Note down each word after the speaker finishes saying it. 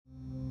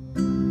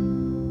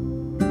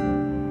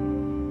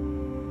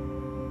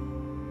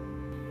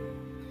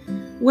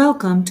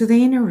Welcome to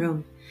the Inner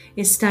Room,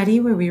 a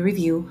study where we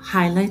review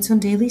highlights on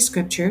daily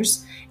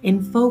scriptures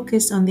and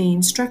focus on the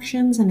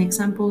instructions and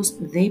examples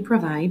they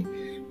provide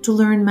to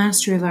learn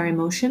mastery of our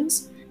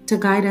emotions, to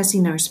guide us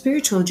in our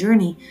spiritual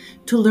journey,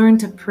 to learn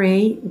to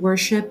pray,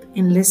 worship,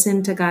 and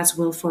listen to God's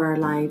will for our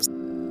lives.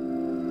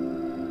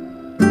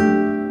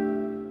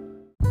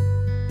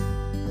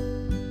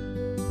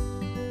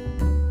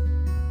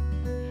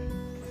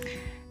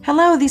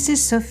 Hello, this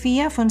is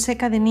Sofia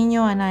Fonseca de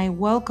Niño, and I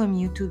welcome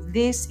you to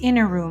this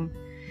Inner Room.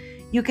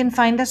 You can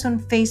find us on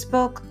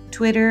Facebook,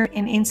 Twitter,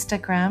 and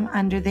Instagram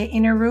under the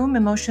Inner Room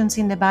Emotions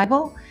in the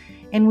Bible,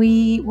 and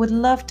we would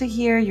love to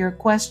hear your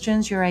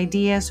questions, your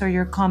ideas, or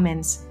your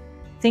comments.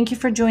 Thank you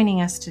for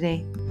joining us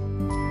today.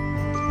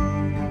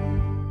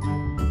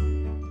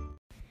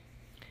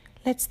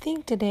 Let's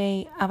think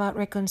today about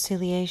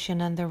reconciliation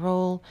and the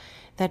role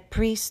that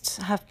priests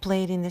have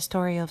played in the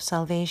story of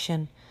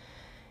salvation.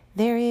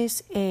 There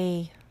is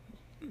a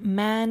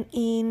man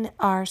in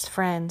Ars,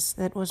 France,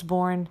 that was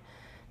born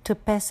to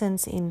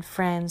peasants in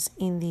France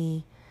in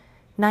the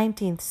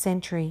 19th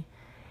century.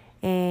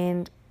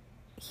 And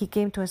he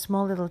came to a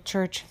small little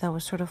church that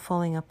was sort of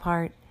falling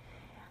apart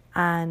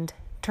and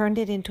turned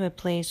it into a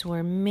place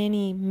where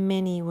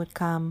many would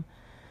come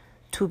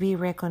to be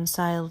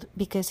reconciled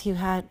because he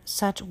had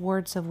such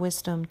words of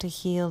wisdom to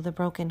heal the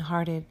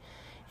brokenhearted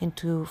and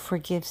to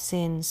forgive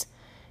sins,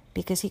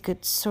 because he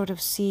could sort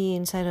of see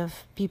inside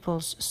of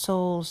people's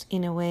souls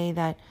in a way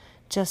that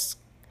just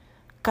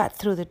cut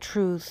through the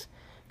truth,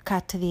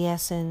 cut to the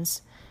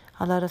essence.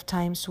 A lot of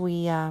times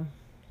we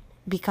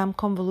become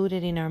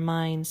convoluted in our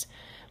minds.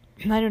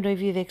 I don't know if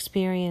you've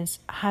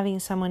experienced having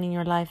someone in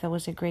your life that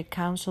was a great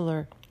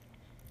counselor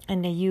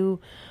and that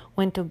you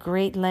went to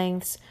great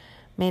lengths,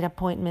 made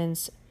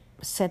appointments,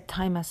 set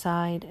time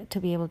aside to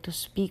be able to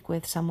speak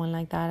with someone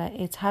like that.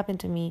 It's happened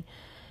to me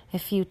a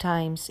few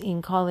times.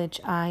 In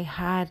college, I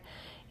had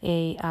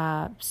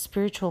a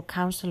spiritual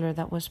counselor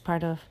that was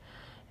part of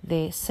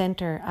the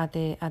center at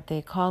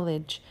the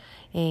college,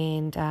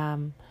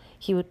 and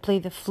he would play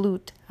the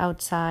flute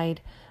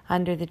outside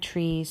under the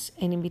trees,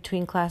 and in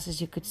between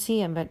classes you could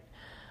see him, but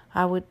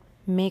I would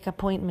make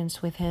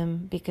appointments with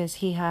him because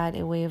he had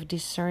a way of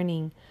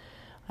discerning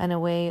and a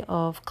way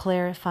of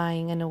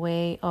clarifying and a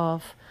way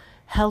of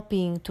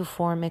helping to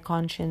form a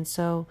conscience.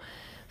 So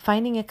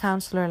finding a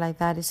counselor like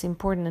that is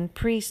important, and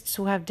priests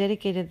who have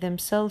dedicated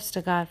themselves to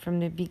God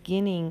from the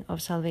beginning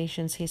of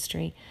salvation's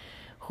history,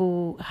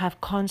 who have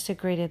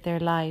consecrated their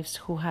lives,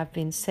 who have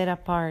been set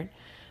apart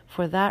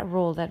for that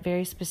role, that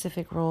very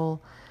specific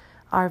role,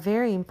 are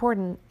very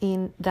important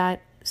in that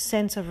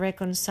sense of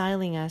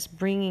reconciling us,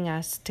 bringing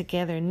us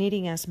together,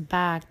 knitting us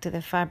back to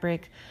the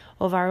fabric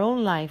of our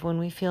own life when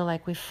we feel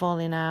like we've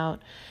fallen out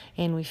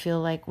and we feel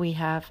like we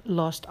have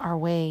lost our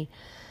way.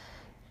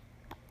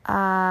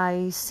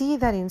 I see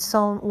that in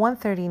Psalm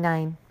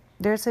 139,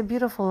 there's a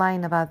beautiful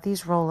line about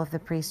this role of the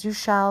priest.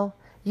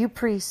 You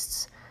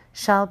priests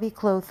shall be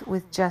clothed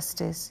with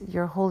justice.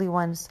 Your holy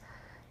ones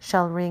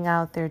shall ring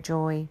out their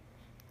joy.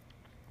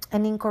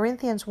 And in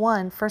Corinthians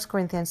 1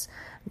 Corinthians,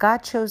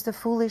 God chose the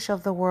foolish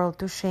of the world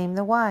to shame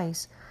the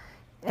wise.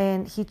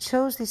 And he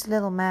chose this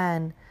little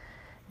man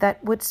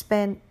that would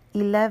spend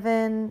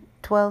 11,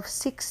 12,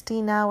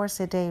 16 hours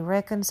a day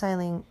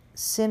reconciling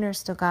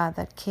sinners to God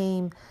that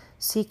came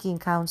seeking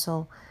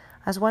counsel,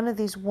 as one of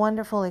these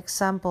wonderful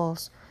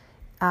examples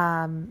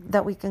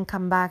that we can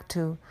come back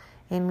to,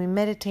 and we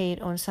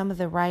meditate on some of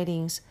the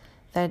writings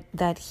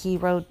that he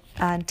wrote.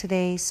 And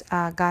today's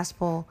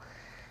gospel,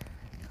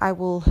 I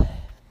will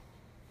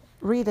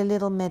read a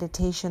little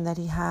meditation that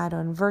he had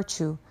on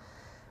virtue.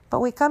 But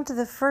we come to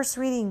the first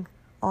reading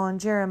on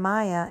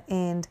Jeremiah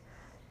and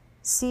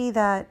see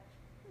that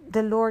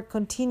the Lord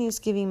continues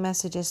giving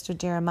messages to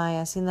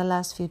Jeremiah in the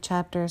last few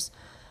chapters.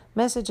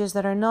 Messages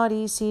that are not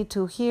easy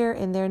to hear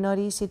and they're not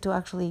easy to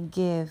actually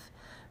give,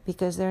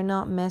 because they're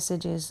not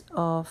messages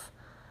of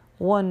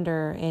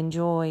wonder and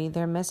joy.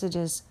 They're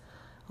messages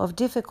of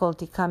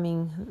difficulty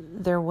coming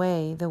their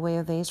way, the way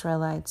of the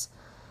Israelites.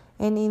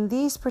 And in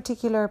this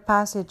particular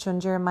passage on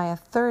Jeremiah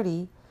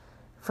 30,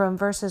 from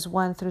verses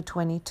 1 through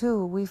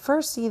 22, we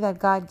first see that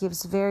God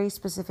gives very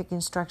specific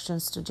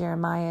instructions to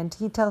Jeremiah, and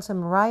he tells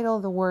him, write all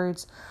the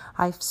words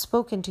I've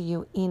spoken to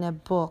you in a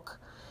book.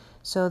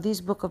 So this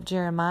book of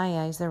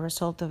Jeremiah is the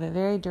result of a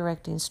very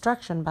direct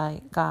instruction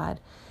by God.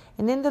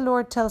 And then the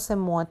Lord tells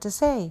him what to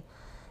say.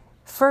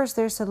 First,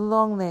 there's a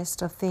long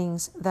list of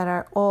things that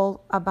are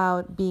all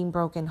about being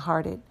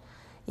brokenhearted.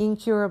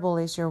 Incurable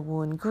is your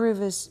wound,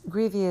 grievous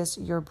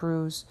your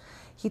bruise.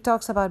 He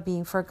talks about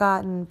being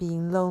forgotten,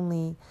 being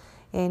lonely,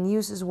 and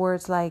uses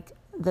words like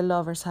the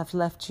lovers have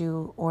left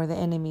you or the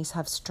enemies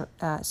have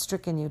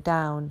stricken you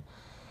down.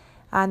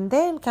 And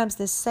then comes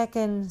the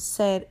second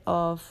set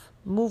of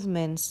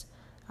movements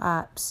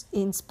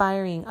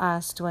inspiring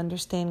us to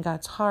understand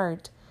God's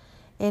heart.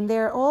 And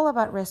they're all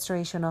about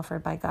restoration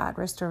offered by God.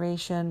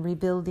 Restoration,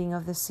 rebuilding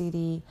of the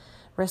city,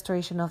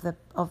 restoration of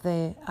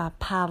the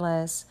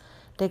palace,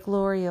 the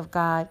glory of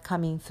God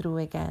coming through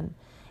again.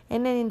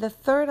 And then in the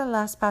third and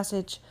last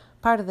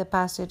part of the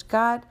passage,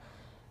 God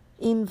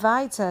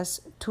invites us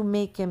to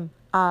make him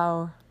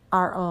our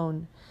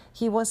own.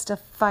 He wants to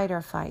fight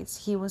our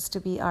fights. He wants to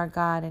be our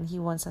God, and he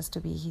wants us to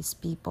be his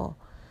people.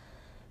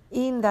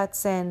 In that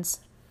sense,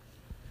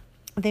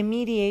 the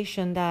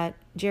mediation that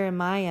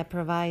Jeremiah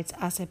provides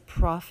as a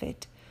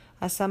prophet,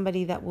 as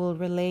somebody that will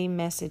relay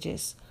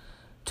messages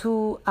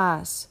to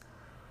us,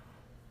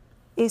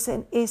 is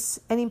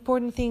an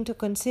important thing to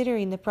consider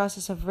in the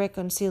process of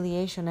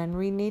reconciliation and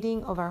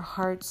reknitting of our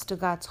hearts to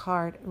God's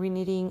heart,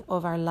 reknitting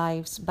of our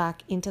lives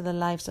back into the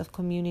lives of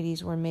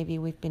communities where maybe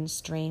we've been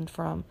strained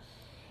from,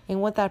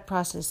 and what that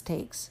process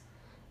takes.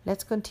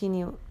 Let's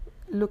continue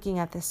looking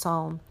at the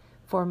psalm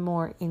for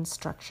more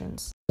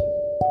instructions.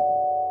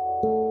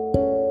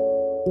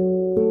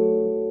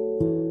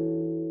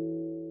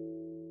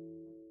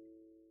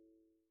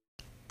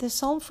 The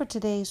psalm for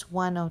today is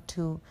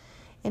 102,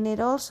 and it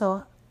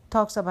also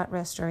talks about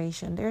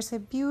restoration. There's a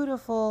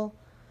beautiful,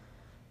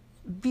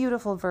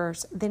 beautiful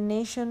verse. The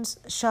nations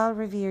shall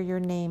revere your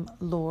name,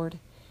 Lord.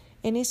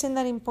 And isn't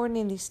that important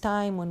in this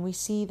time when we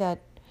see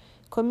that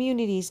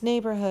communities,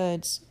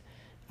 neighborhoods,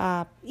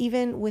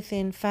 even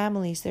within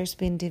families, there's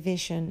been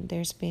division,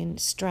 there's been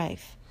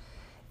strife.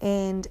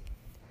 And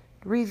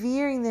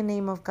revering the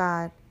name of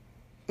God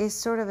is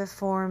sort of a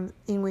form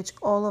in which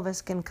all of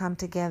us can come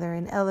together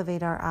and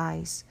elevate our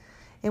eyes.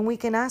 And we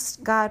can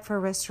ask God for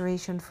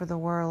restoration for the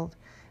world,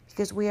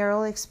 because we are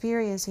all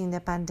experiencing the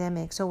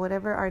pandemic. So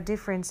whatever our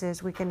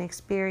differences, we can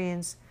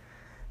experience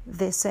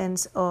the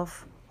sense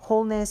of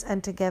wholeness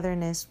and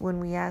togetherness when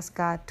we ask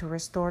God to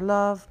restore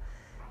love,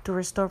 to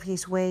restore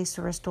his ways,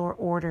 to restore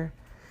order.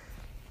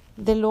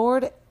 The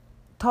Lord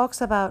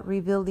talks about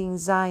rebuilding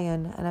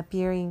Zion and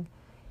appearing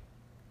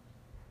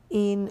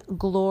in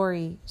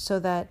glory so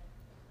that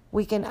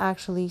we can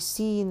actually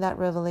see in that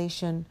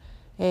revelation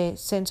a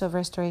sense of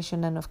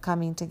restoration and of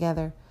coming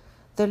together.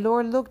 The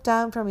Lord looked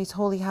down from his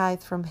holy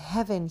height. From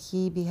heaven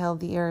he beheld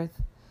the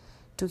earth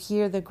to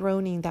hear the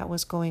groaning that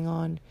was going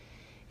on.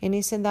 And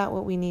isn't that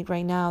what we need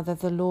right now? That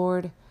the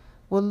Lord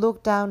will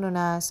look down on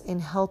us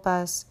and help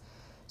us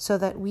so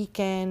that we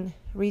can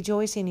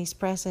rejoice in his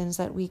presence,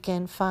 that we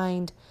can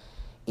find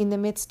in the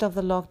midst of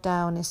the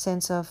lockdown a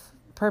sense of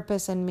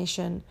purpose and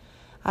mission,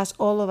 as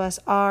all of us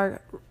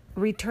are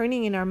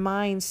returning in our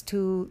minds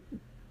to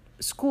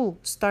school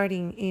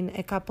starting in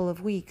a couple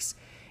of weeks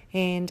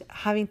and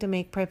having to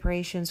make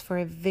preparations for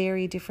a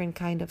very different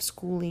kind of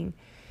schooling.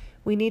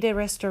 We need a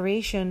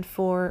restoration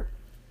for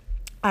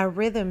our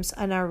rhythms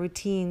and our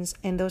routines,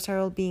 and those are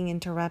all being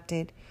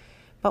interrupted.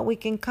 But we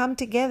can come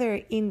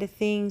together in the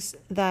things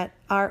that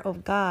are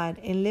of God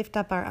and lift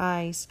up our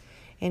eyes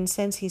and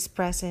sense his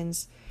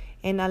presence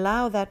and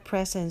allow that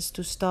presence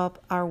to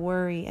stop our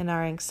worry and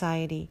our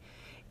anxiety,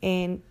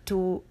 and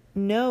to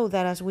know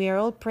that as we are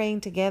all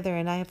praying together,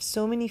 and I have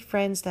so many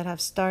friends that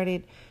have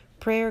started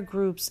prayer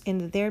groups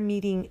and they're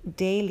meeting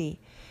daily.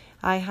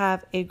 I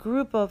have a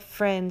group of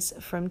friends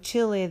from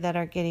Chile that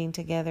are getting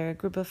together, a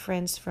group of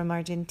friends from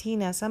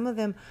Argentina. Some of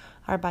them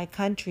are by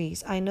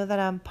countries. I know that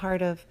I'm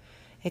part of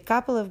a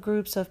couple of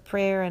groups of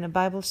prayer and a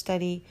Bible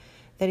study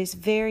that is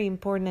very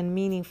important and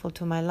meaningful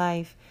to my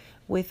life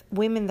with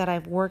women that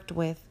I've worked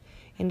with.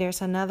 And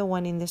there's another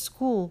one in the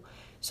school.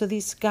 So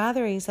these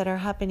gatherings that are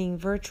happening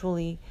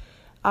virtually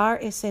are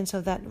a sense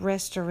of that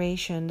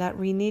restoration, that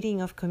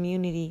reknitting of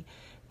community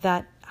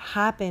that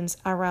happens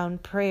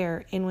around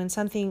prayer. And when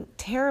something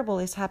terrible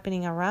is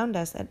happening around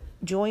us, that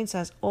joins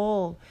us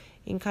all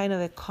in kind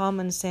of a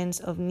common sense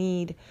of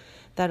need,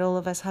 that all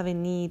of us have a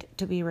need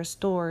to be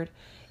restored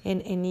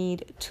and a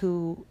need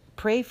to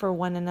pray for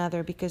one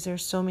another because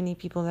there's so many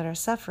people that are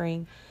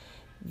suffering.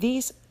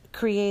 This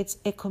creates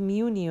a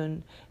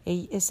communion,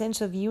 a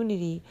sense of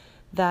unity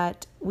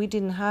that we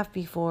didn't have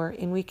before,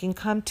 and we can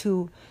come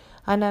to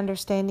an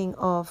understanding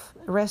of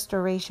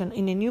restoration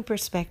in a new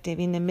perspective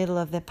in the middle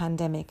of the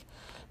pandemic.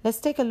 Let's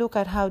take a look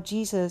at how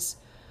Jesus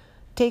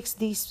takes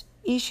this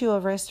issue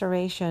of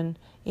restoration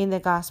in the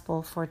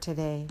gospel for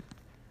today.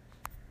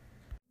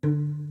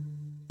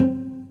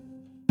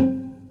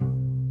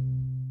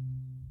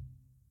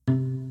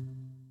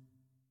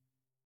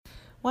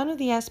 One of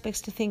the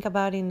aspects to think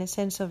about in the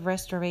sense of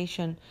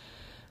restoration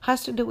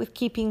has to do with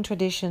keeping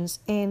traditions.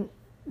 And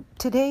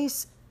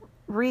today's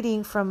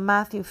reading from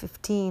Matthew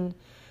 15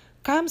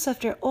 comes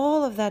after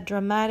all of that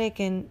dramatic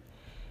and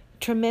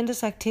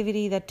tremendous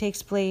activity that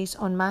takes place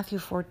on Matthew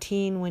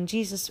 14 when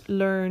Jesus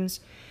learns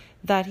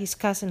that his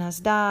cousin has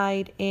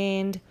died,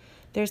 and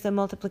there's the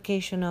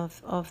multiplication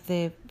of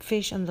the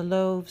fish and the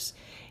loaves.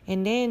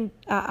 And then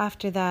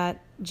after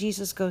that,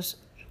 Jesus goes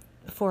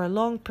for a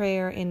long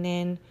prayer, and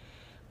then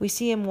we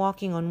see him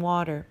walking on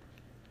water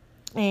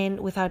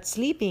and without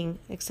sleeping,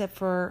 except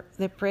for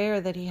the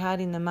prayer that he had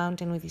in the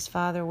mountain with his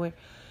Father, where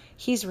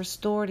he's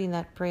restored in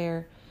that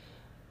prayer.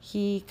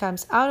 He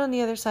comes out on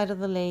the other side of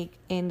the lake,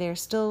 and they're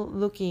still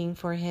looking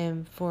for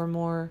him for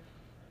more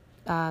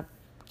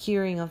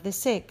curing of the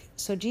sick.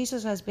 So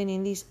Jesus has been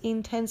in this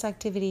intense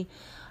activity.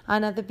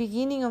 And at the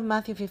beginning of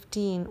Matthew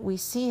 15, we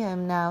see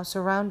him now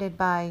surrounded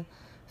by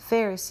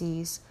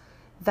Pharisees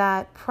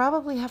that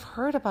probably have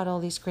heard about all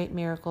these great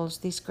miracles,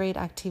 this great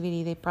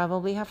activity. They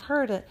probably have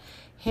heard that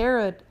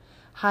Herod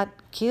had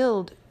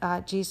killed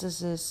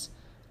Jesus's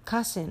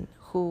cousin,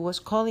 who was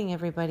calling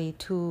everybody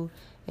to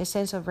a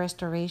sense of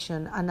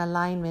restoration and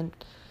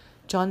alignment.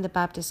 John the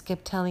Baptist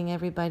kept telling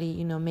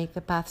everybody, make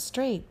the path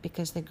straight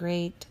because the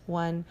great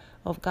one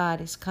of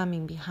God is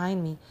coming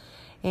behind me.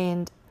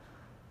 And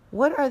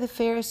what are the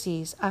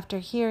Pharisees, after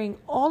hearing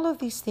all of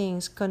these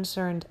things,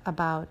 concerned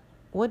about?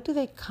 What do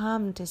they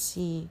come to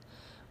see?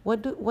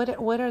 What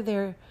are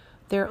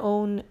their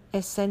own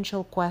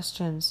essential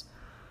questions?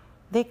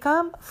 They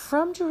come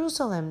from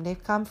Jerusalem.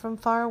 They've come from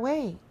far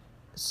away.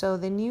 So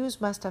the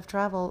news must have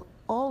traveled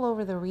all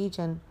over the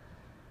region.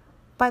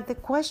 But the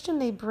question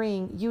they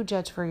bring, you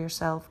judge for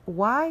yourself.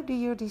 Why do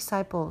your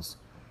disciples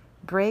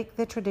break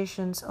the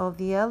traditions of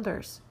the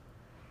elders?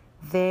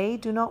 They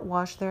do not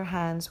wash their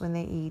hands when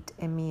they eat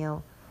a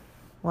meal.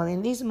 Well,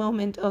 in this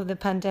moment of the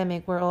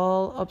pandemic, we're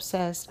all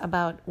obsessed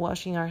about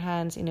washing our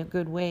hands in a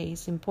good way.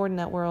 It's important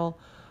that we're all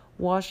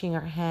washing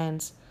our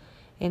hands.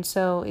 And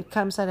so it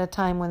comes at a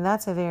time when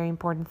that's a very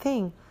important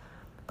thing.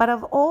 But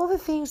of all the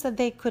things that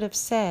they could have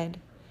said,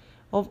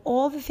 of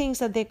all the things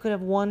that they could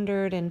have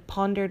wondered and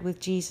pondered with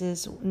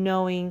Jesus,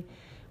 knowing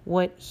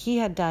what he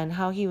had done,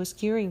 how he was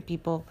curing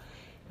people,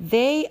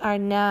 they are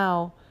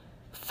now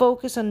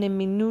focused on the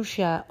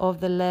minutiae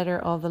of the letter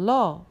of the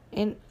law.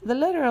 And the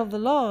letter of the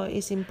law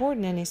is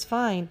important and is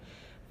fine.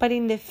 But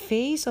in the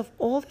face of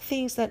all the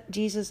things that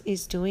Jesus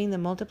is doing, the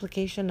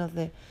multiplication of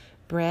the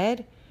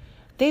bread,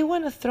 they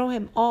want to throw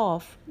him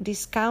off,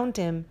 discount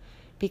him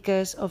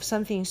because of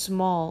something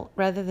small,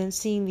 rather than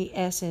seeing the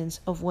essence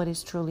of what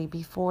is truly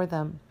before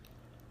them.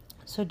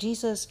 So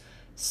Jesus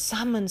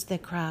summons the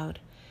crowd.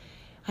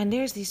 And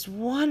there's this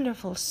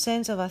wonderful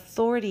sense of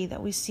authority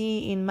that we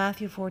see in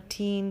Matthew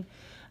 14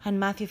 and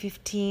Matthew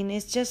 15.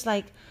 It's just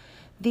like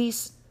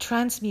this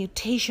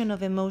transmutation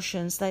of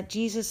emotions that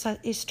Jesus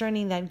is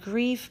turning that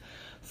grief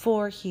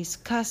for his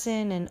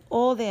cousin and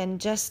all the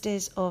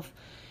injustice of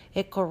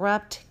a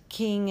corrupt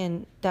king,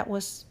 and that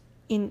was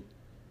in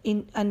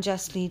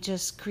unjustly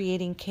just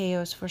creating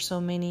chaos for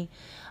so many,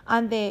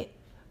 and the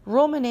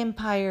Roman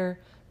Empire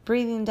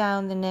breathing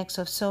down the necks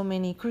of so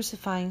many,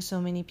 crucifying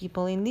so many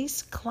people. In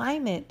this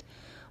climate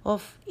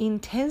of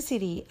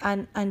intensity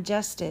and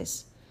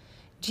injustice,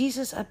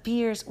 Jesus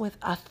appears with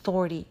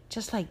authority,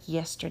 just like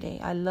yesterday.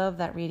 I love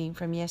that reading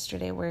from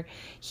yesterday where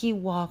he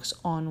walks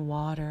on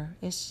water.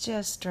 It's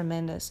just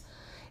tremendous.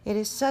 It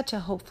is such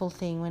a hopeful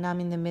thing when I'm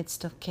in the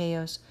midst of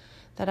chaos,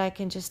 that I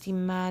can just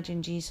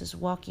imagine Jesus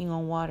walking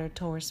on water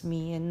towards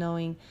me and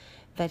knowing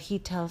that he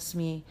tells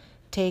me,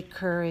 take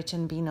courage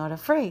and be not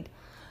afraid.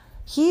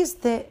 He's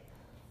the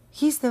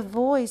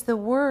voice, the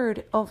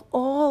word of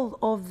all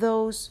of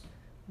those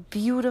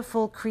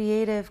beautiful,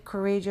 creative,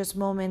 courageous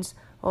moments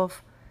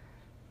of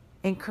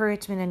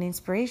encouragement and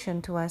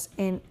inspiration to us.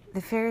 And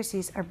the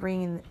Pharisees are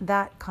bringing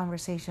that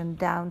conversation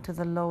down to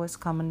the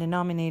lowest common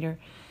denominator.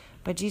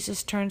 But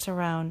Jesus turns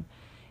around,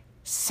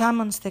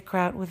 summons the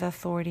crowd with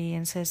authority,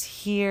 and says,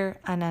 hear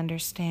and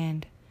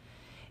understand.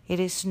 It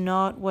is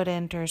not what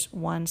enters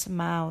one's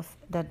mouth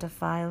that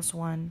defiles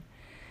one,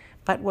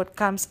 but what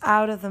comes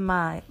out of the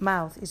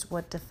mouth is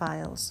what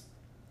defiles.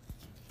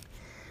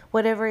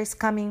 Whatever is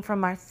coming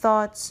from our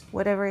thoughts,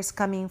 whatever is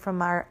coming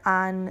from our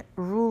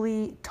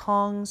unruly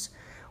tongues,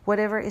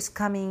 whatever is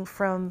coming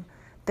from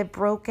the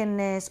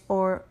brokenness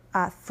or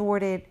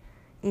thwarted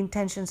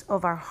intentions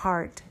of our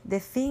heart, the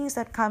things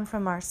that come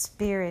from our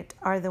spirit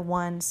are the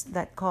ones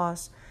that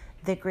cause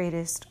the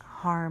greatest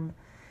harm.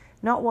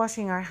 Not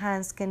washing our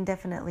hands can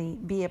definitely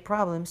be a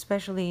problem,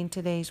 especially in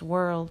today's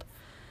world,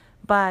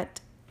 but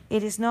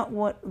it is not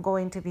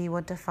going to be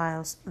what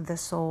defiles the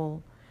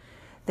soul.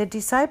 The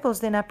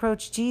disciples then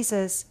approach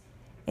Jesus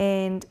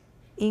and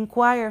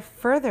inquire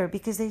further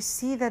because they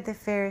see that the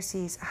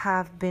Pharisees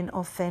have been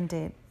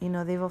offended.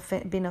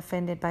 They've been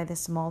offended by the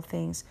small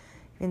things,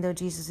 even though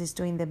Jesus is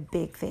doing the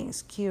big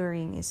things.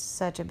 Curing is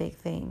such a big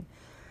thing.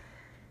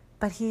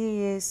 But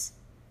he is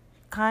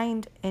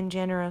kind and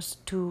generous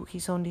to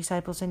his own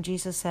disciples. And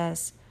Jesus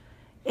says,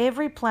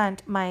 every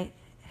plant my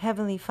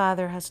heavenly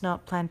Father has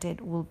not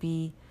planted will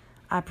be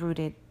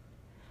uprooted.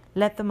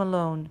 Let them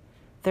alone.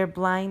 They're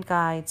blind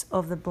guides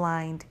of the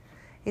blind.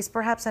 Is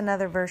perhaps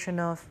another version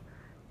of,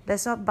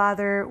 let's not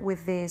bother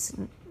with this,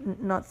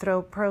 not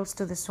throw pearls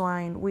to the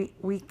swine.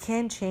 We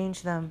can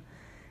change them.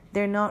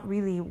 They're not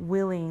really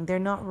willing. They're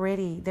not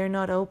ready. They're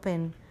not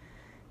open.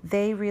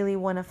 They really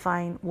want to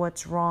find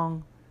what's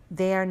wrong.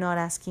 They are not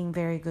asking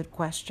very good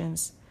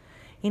questions.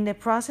 In the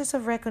process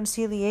of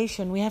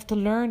reconciliation, we have to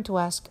learn to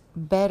ask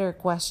better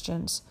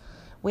questions.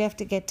 We have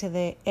to get to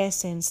the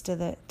essence, to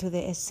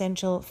the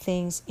essential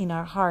things in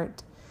our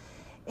heart.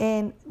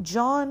 And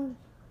John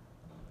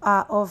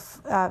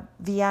of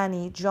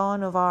Vianney,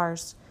 John of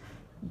Ars,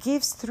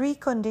 gives 3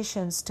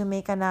 conditions to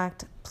make an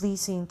act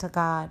pleasing to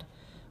God,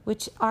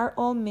 which are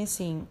all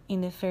missing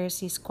in the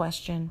Pharisees'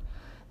 question.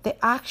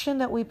 The action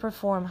that we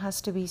perform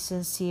has to be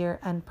sincere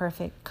and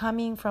perfect,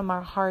 coming from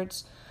our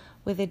hearts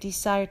with a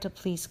desire to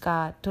please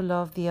God, to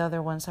love the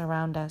other ones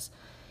around us.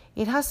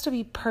 It has to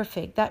be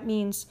perfect. That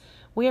means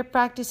we are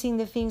practicing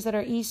the things that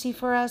are easy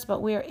for us,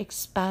 but we are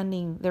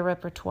expanding the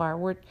repertoire.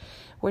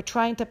 We're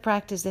trying to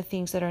practice the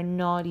things that are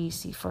not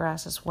easy for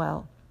us as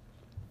well.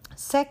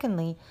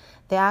 Secondly,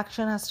 the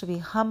action has to be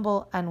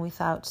humble and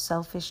without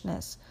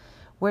selfishness.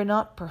 We're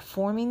not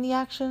performing the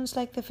actions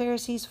like the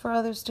Pharisees for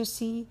others to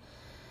see,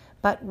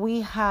 but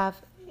we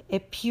have a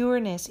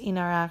pureness in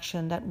our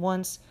action that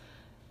wants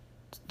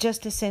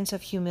just a sense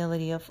of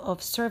humility,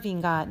 of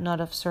serving God, not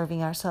of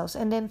serving ourselves.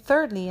 And then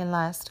thirdly and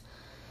last,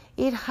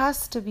 it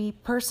has to be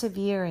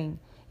persevering.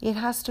 It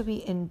has to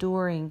be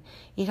enduring.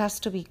 It has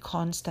to be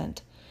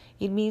constant.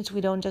 It means we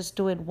don't just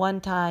do it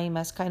one time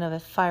as kind of a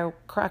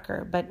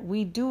firecracker, but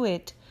we do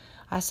it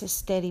as a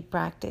steady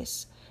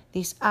practice.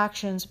 These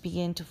actions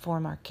begin to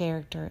form our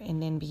character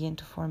and then begin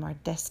to form our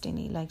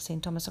destiny, like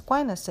St. Thomas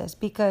Aquinas says,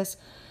 because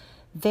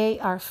they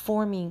are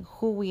forming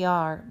who we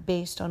are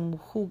based on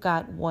who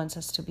God wants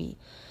us to be.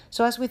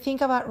 So as we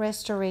think about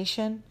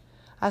restoration,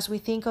 as we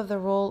think of the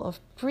role of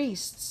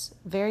priests,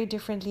 very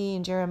differently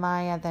in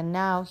Jeremiah than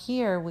now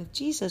here with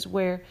Jesus,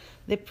 where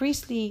the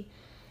priestly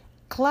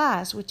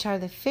class, which are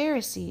the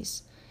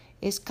Pharisees,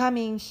 is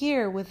coming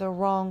here with the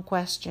wrong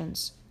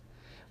questions.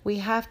 We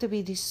have to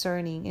be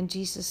discerning, and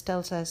Jesus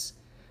tells us,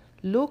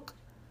 look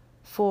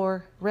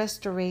for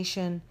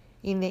restoration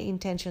in the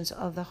intentions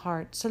of the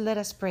heart. So let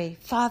us pray.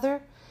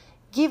 Father,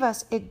 give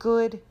us a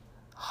good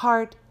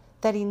heart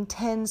that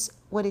intends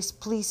what is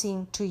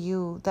pleasing to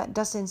you, that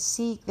doesn't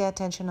seek the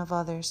attention of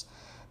others,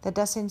 that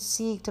doesn't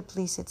seek to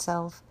please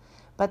itself,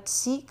 but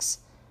seeks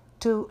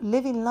to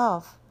live in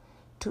love,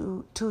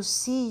 to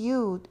see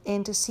you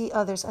and to see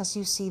others as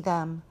you see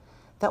them,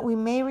 that we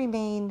may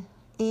remain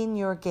in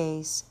your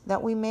gaze,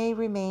 that we may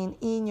remain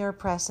in your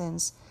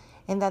presence,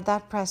 and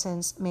that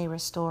presence may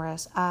restore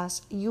us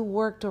as you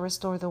work to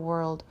restore the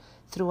world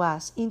through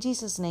us. In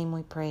Jesus' name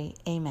we pray.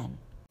 Amen.